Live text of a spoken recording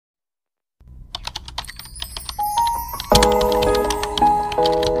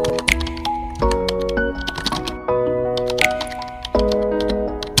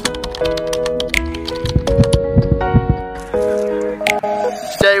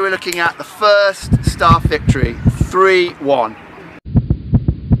we're looking at the first staff victory, 3-1.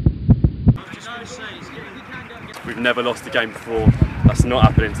 We've never lost a game before. That's not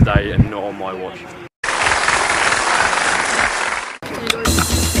happening today and not on my watch.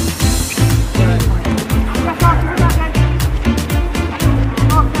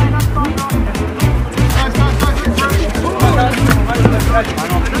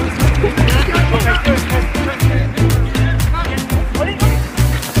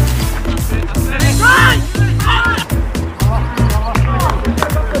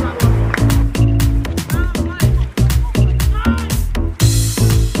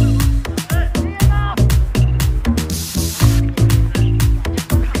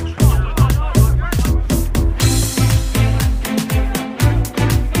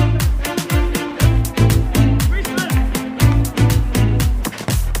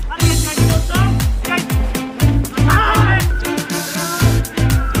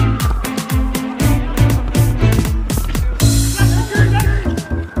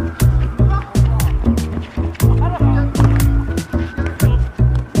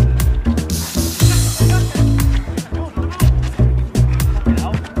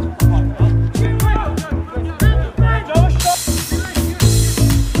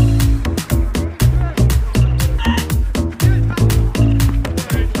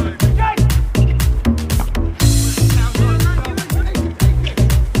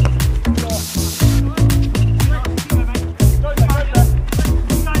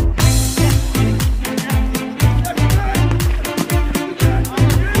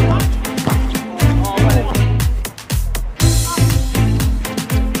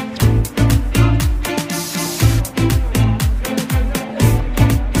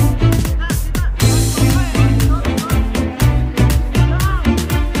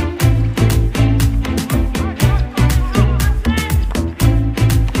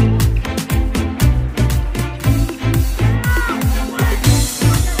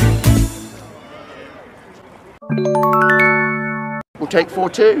 We'll take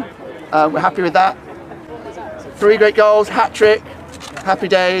 4-2. We're happy with that. 3 great goals, hat-trick, happy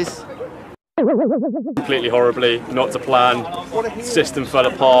days. Completely horribly, not to plan, system fell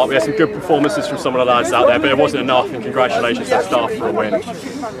apart. We had some good performances from some of the lads out there, but it wasn't enough, and congratulations to the staff for a win.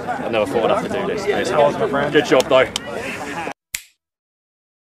 I never thought I'd have to do this. Good job though.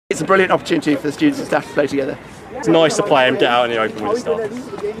 It's a brilliant opportunity for the students and staff to play together. It's nice to play and get out in the open with the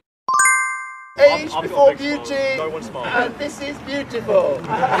staff. Age before beauty, and this is beautiful.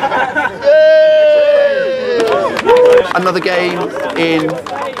 Another game in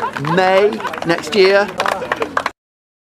May next year.